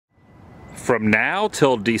from now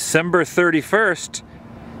till December 31st,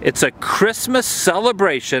 it's a Christmas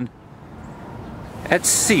celebration at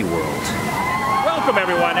SeaWorld. Welcome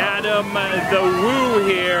everyone, Adam the Woo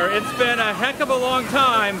here. It's been a heck of a long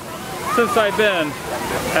time since I've been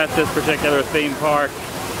at this particular theme park.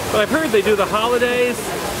 But I've heard they do the holidays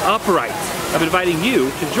upright. I'm inviting you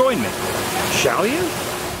to join me. Shall you?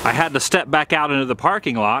 I had to step back out into the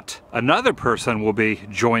parking lot. Another person will be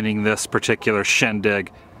joining this particular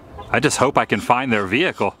shindig. I just hope I can find their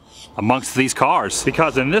vehicle amongst these cars.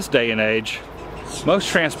 Because in this day and age, most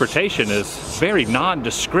transportation is very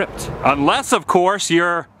nondescript. Unless, of course,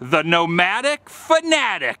 you're the Nomadic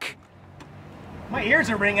Fanatic. My ears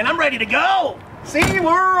are ringing. I'm ready to go.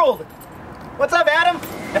 SeaWorld. What's up, Adam?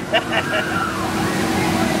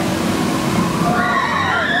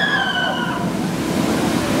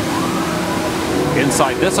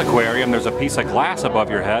 Inside this aquarium, there's a piece of glass above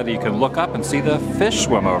your head. You can look up and see the fish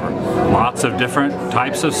swim over. Lots of different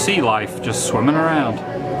types of sea life just swimming around.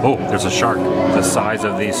 Oh, there's a shark. The size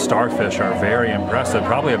of these starfish are very impressive,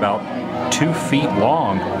 probably about 2 feet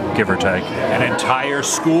long, give or take. An entire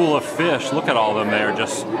school of fish. Look at all of them there,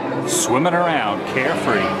 just swimming around,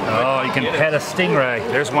 carefree. Oh, you can pet a stingray.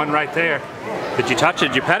 There's one right there. Did you touch it?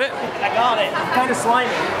 Did you pet it? I got it. It's kind of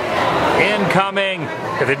slimy. Incoming.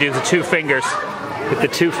 If they do the 2 fingers. With the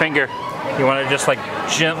 2 finger, you want to just like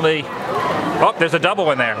gently. Oh, there's a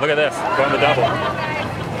double in there. Look at this. Going the double.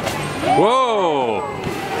 Whoa.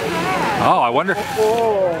 Oh, I wonder.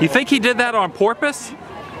 You think he did that on purpose?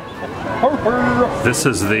 This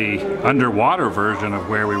is the underwater version of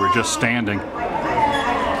where we were just standing.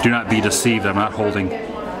 Do not be deceived. I'm not holding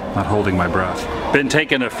my breath. Been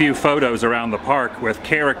taking a few photos around the park with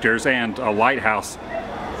characters and a lighthouse.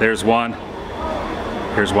 There's one.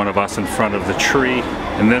 Here's one of us in front of the tree.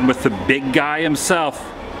 And then with the big guy himself.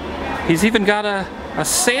 He's even got a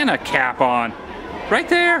Santa cap on. Right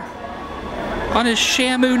there. On his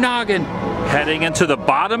Shamu noggin. Heading into the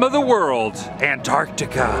bottom of the world,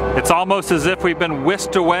 Antarctica. It's almost as if we've been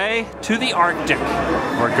whisked away to the Arctic.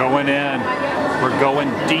 We're going in. We're going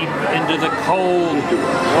deep into the cold.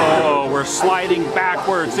 Whoa, we're sliding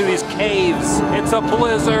backwards through these caves. It's a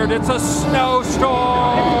blizzard. It's a snowstorm.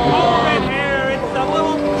 Oh, in here. A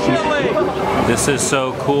little chilly. This is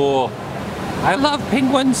so cool. I love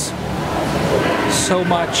penguins so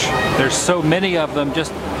much. There's so many of them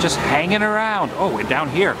just hanging around. Oh, and down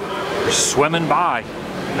here, they're swimming by,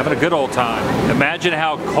 having a good old time. Imagine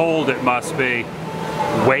how cold it must be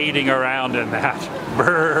wading around in that.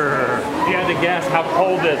 Brrr. If you had to guess, how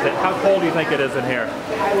cold is it? How cold do you think it is in here?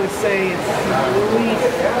 I would say it's at least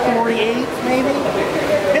 48, maybe.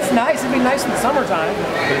 It's nice. It'd be nice in the summertime.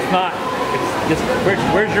 But it's not. It's just,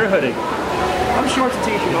 where's your hoodie? I'm shorts and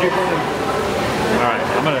t-shirt. All right,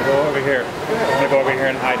 I'm gonna go over here. I'm gonna go over here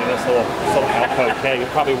and hide in this little alcove cave.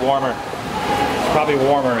 It's probably warmer. It's probably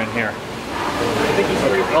warmer in here.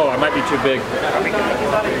 Oh, I might be too big.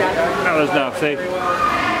 No, there's no. See?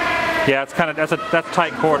 Yeah, it's kind of that's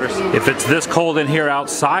tight quarters. If it's this cold in here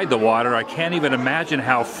outside the water, I can't even imagine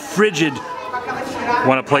how frigid.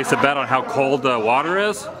 Want to place a bet on how cold the water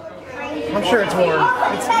is? I'm sure it's warm.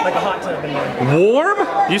 It's like a hot tub in there.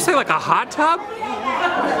 Warm? You say like a hot tub?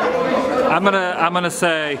 I'm gonna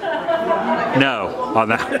say no on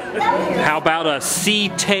that. How about a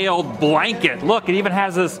sea-tailed blanket? Look, it even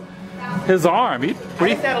has his arm. I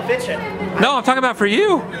think that'll fit you. No, I'm talking about for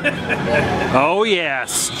you. Oh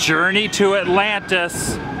yes, Journey to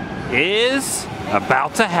Atlantis is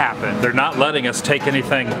about to happen. They're not letting us take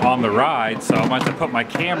anything on the ride, so I'm going to have to put my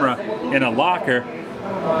camera in a locker.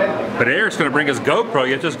 But Eric's going to bring his GoPro.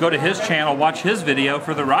 You just go to his channel, watch his video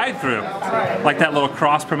for the ride through. Like that little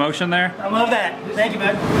cross promotion there. I love that. Thank you,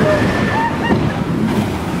 bud.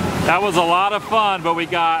 That was a lot of fun, but we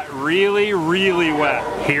got really, really wet.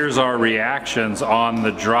 Here's our reactions on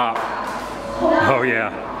the drop. Oh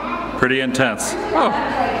yeah, pretty intense. Oh,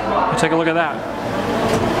 take a look at that.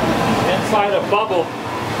 Inside a bubble.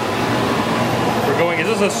 We're going, is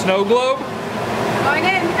this a snow globe? Going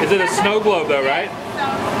in. Is it a snow globe though, right?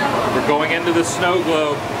 We're going into the snow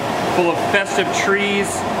globe, full of festive trees,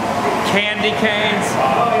 candy canes.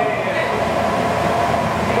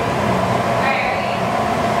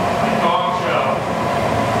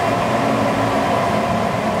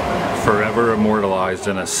 Forever immortalized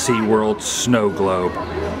in a SeaWorld snow globe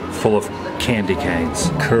full of candy canes.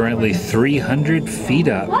 Currently 300 feet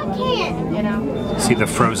up. What can, you know? See the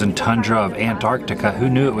frozen tundra of Antarctica. Who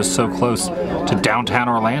knew it was so close to downtown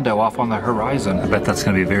Orlando off on the horizon? I bet that's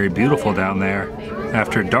going to be very beautiful down there.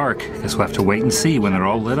 After dark, guess we'll have to wait and see when they're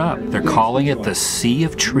all lit up. They're calling it the Sea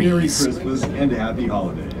of Trees. Merry Christmas and Happy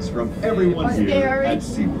Holidays from everyone here at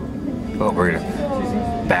SeaWorld. But we're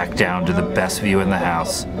gonna back down to the best view in the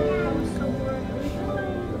house.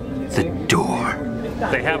 The door.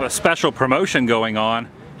 They have a special promotion going on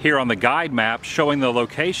here on the guide map showing the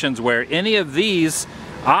locations where any of these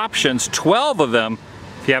options, 12 of them,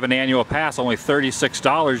 if you have an annual pass, only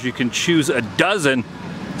 $36, you can choose a dozen.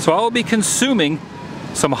 So I will be consuming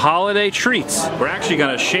some holiday treats. We're actually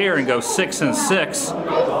gonna share and go 6 and 6.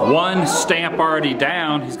 One stamp already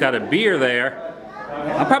down, he's got a beer there.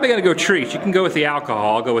 I'm probably gonna go treats. You can go with the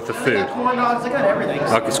alcohol, I'll go with the food. I got corn dogs, I got everything.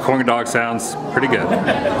 Okay, corn dog sounds pretty good.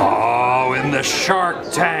 Oh, in the Shark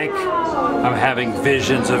Tank, I'm having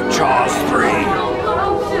visions of Jaws 3.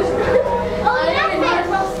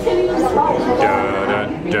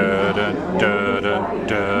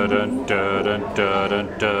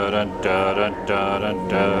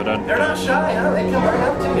 They're not shy, huh? They come right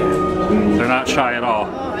up to you. They're not shy at all.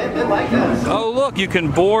 Oh, they've been like this. Oh look, you can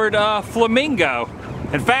board a flamingo.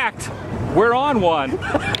 In fact, we're on one.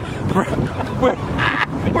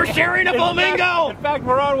 We're sharing a flamingo! In fact,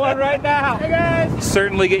 we're on one right now. Hey guys!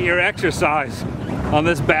 Certainly get your exercise on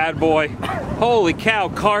this bad boy. Holy cow,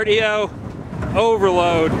 cardio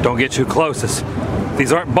overload. Don't get too close.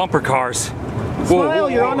 These aren't bumper cars. Smile,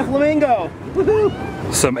 you're on the flamingo.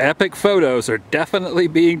 Woohoo! Some epic photos are definitely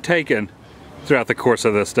being taken throughout the course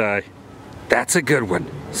of this day. That's a good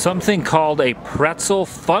one. Something called a pretzel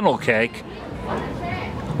funnel cake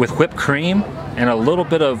with whipped cream and a little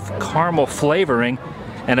bit of caramel flavoring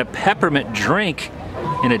and a peppermint drink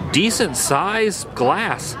in a decent sized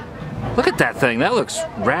glass. Look at that thing, that looks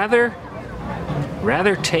rather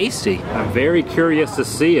tasty. I'm very curious to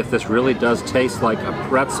see if this really does taste like a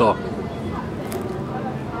pretzel.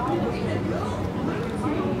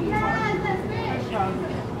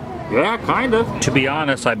 Yeah, kind of. To be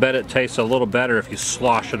honest, I bet it tastes a little better if you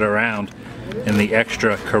slosh it around in the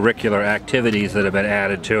extracurricular activities that have been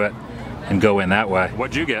added to it and go in that way.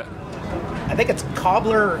 What'd you get? I think it's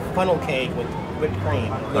cobbler funnel cake with whipped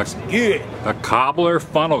cream. It looks good. A cobbler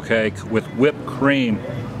funnel cake with whipped cream.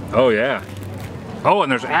 Oh yeah. Oh,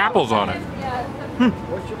 and there's apples on it.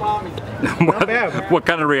 Not bad. What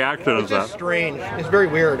kind of reaction is It's just that? strange. It's very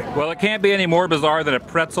weird. Well, it can't be any more bizarre than a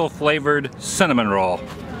pretzel flavored cinnamon roll,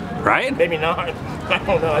 right? Maybe not. I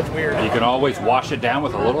don't know. It's weird. You can always wash it down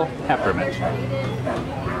with a little peppermint.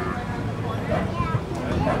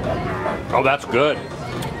 Oh, that's good.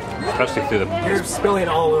 Especially through the... You're spilling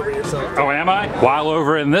all over yourself. Oh, am I? While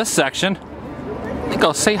over in this section, I think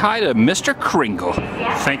I'll say hi to Mr. Kringle.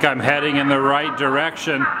 Think I'm heading in the right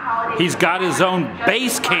direction. He's got his own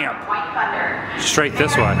base camp. Straight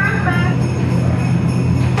this way.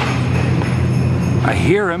 I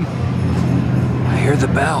hear him. I hear the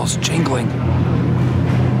bells jingling.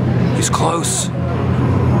 He's close. You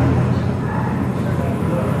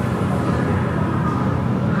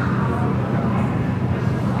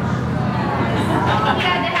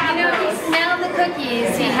know, he smelled the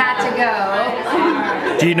cookies. He had to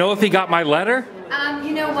go. Do you know if he got my letter?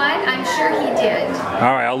 You know what? I'm sure he did.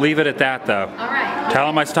 All right, I'll leave it at that though. All right. Tell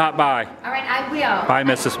him I stopped by. All right, I will. Bye,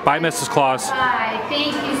 Mrs. Claus. Bye.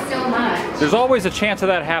 Thank you so much. There's always a chance of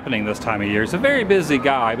that happening this time of year. He's a very busy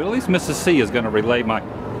guy, but at least Mrs. C is going to relay my...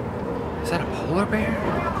 Is that a polar bear?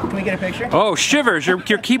 Can we get a picture? Oh, Shivers, you're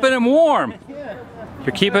keeping him warm.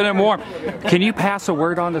 You're keeping him warm. Can you pass a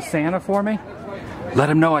word on to Santa for me? Let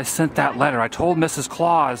him know I sent that letter. I told Mrs.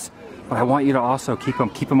 Claus, but I want you to also keep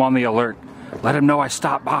him on the alert. Let him know I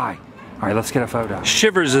stopped by. All right, let's get a photo.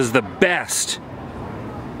 Shivers is the best.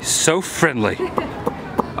 He's so friendly.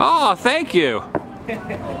 Oh, thank you.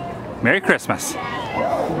 Merry Christmas.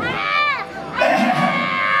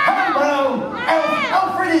 Hello,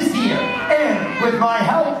 Alfred is here, and with my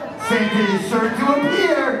help, Santa is sure to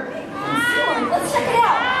appear. Let's check it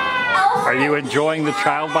out. Alfred. Are you enjoying the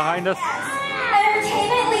child behind us?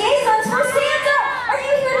 Entertainment liaisons for Santa. Are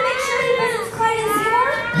you here to make sure he visits Clyde and Seymour?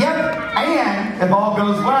 Yep, and if all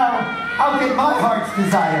goes well, I'll get my heart's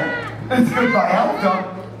desire. It's with my help, though.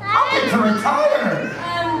 I'll get to retire.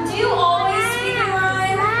 Do you always speak in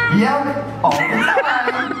rhyme? Yep, all the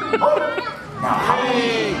time. Oh, now,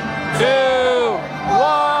 3, 2,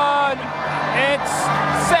 1, it's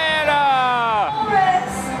Santa!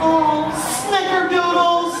 oh,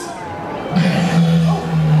 snickerdoodles.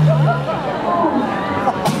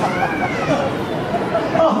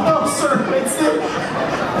 Oh, no, sir, it's it.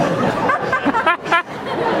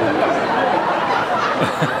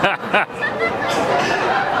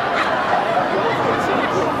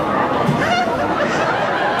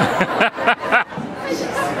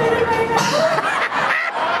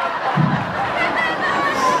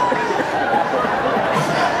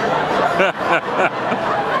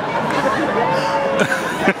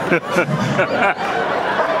 It's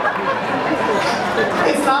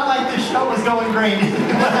not like the show was going great.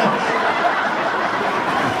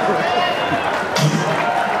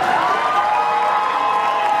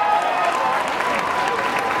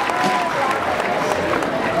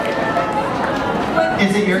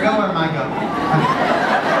 Is it your go or my go?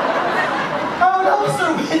 Oh no,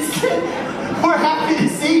 Sir Winston! We're happy to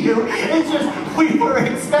see you. It's just we were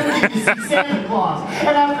expecting to see Santa Claus.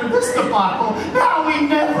 And after this debacle, now we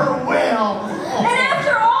never will. And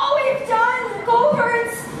after all we've done, Goldberg,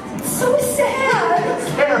 it's so sad. It's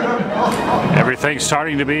terrible. Everything's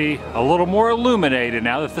starting to be a little more illuminated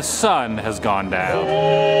now that the sun has gone down.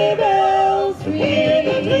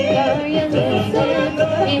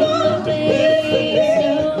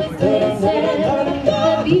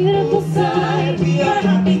 A beautiful sight, we are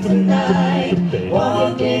happy tonight.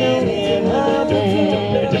 Walking in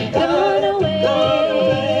wonderland. Gone away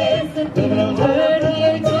is the new word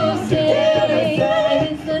here to stay. And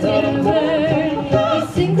it's the new word.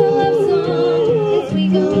 We sing the love song as we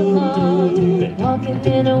go along. Walking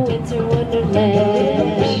in a winter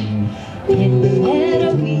wonderland. In the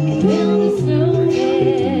meadow we can build a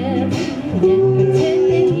snowman and pretend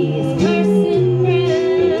that he is Carson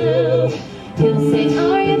Brown. He'll say,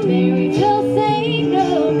 are you married? He'll say,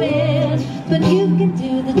 no, man. But you can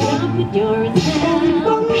do the job when you're in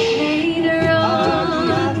town. Later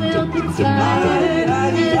on, we'll conspire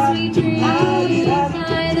as we dream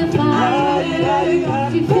by the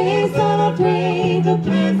fire to face unafraid the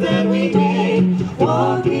plans that we made.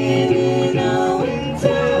 Walking in a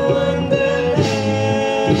winter wonderland.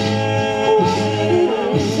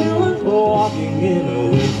 Walking in a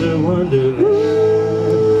winter wonderland.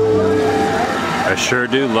 I sure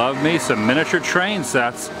do love me some miniature train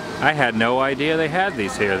sets. I had no idea they had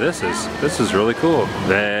these here. This is really cool.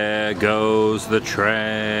 There goes the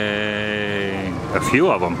train. A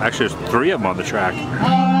few of them. Actually, there's 3 of them on the track.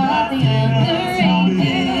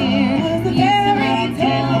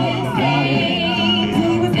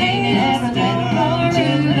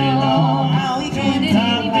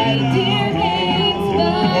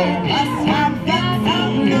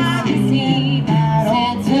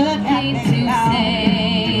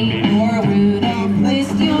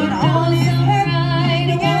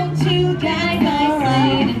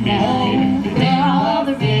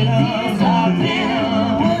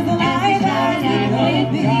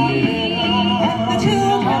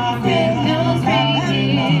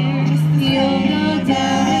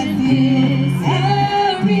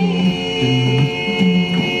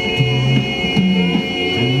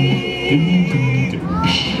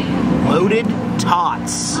 Loaded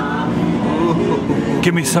tots.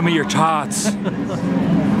 Give me some of your tots.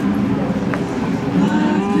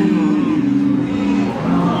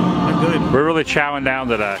 We're really chowing down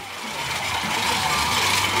today.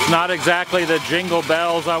 Not exactly the jingle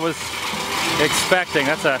bells I was expecting.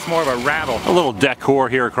 That's more of a rattle. A little decor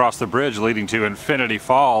here across the bridge leading to Infinity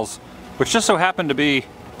Falls, which just so happened to be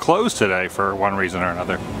closed today for one reason or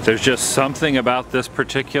another. There's just something about this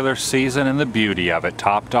particular season and the beauty of it,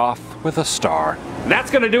 topped off with a star. That's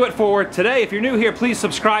gonna do it for today. If you're new here, please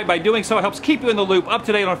subscribe. By doing so, it helps keep you in the loop, up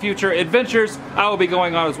to date on future adventures I will be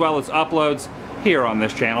going on, as well as uploads here on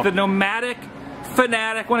this channel. The Nomadic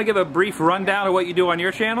Fanatic. Want to give a brief rundown of what you do on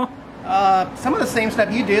your channel? Some of the same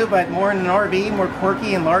stuff you do, but more in an RV, more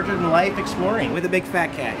quirky and larger than life exploring. With a big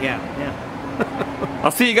fat cat, yeah.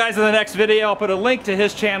 I'll see you guys in the next video. I'll put a link to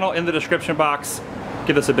his channel in the description box.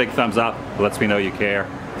 Give us a big thumbs up. It lets me know you care.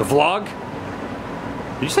 The vlog?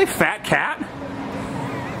 Did you say fat cat?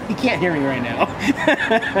 He can't hear me right now.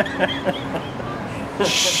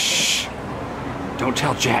 Shh. Don't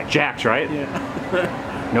tell Jax, right?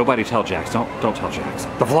 Yeah. Nobody tell Jax. Don't tell Jax.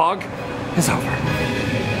 The vlog is over.